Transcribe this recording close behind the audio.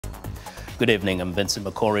Good evening, I'm Vincent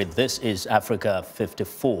McCory. This is Africa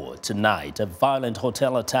 54. Tonight, a violent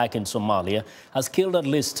hotel attack in Somalia has killed at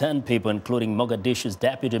least 10 people, including Mogadishu's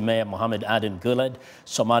Deputy Mayor Mohamed Aden Guled.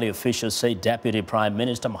 Somali officials say Deputy Prime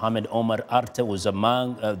Minister Mohamed Omar Arte was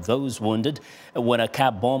among those wounded when a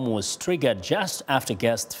car bomb was triggered just after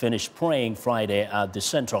guests finished praying Friday at the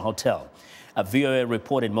Central Hotel. A VOA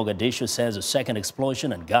report in Mogadishu says a second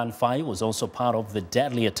explosion and gunfire was also part of the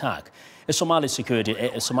deadly attack. A Somali security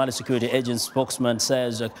agent spokesman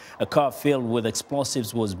says a car filled with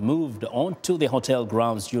explosives was moved onto the hotel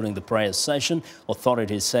grounds during the prayer session.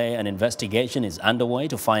 Authorities say an investigation is underway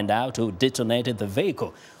to find out who detonated the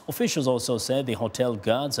vehicle. Officials also said the hotel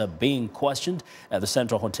guards are being questioned. The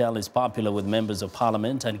Central Hotel is popular with members of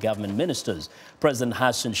parliament and government ministers. President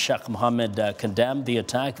Hassan Sheikh Mohammed condemned the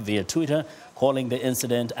attack via Twitter, calling the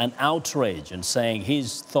incident an outrage and saying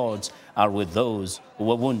his thoughts are with those who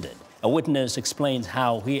were wounded. A witness explains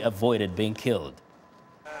how he avoided being killed.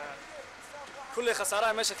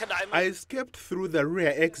 I escaped through the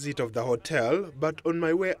rear exit of the hotel, but on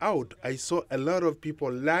my way out, I saw a lot of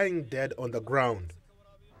people lying dead on the ground.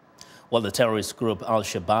 Well, the terrorist group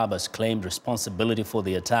Al-Shabaab has claimed responsibility for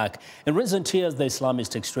the attack. In recent years, the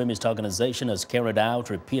Islamist extremist organization has carried out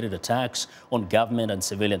repeated attacks on government and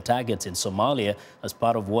civilian targets in Somalia as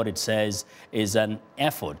part of what it says is an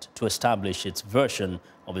effort to establish its version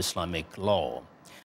of Islamic law.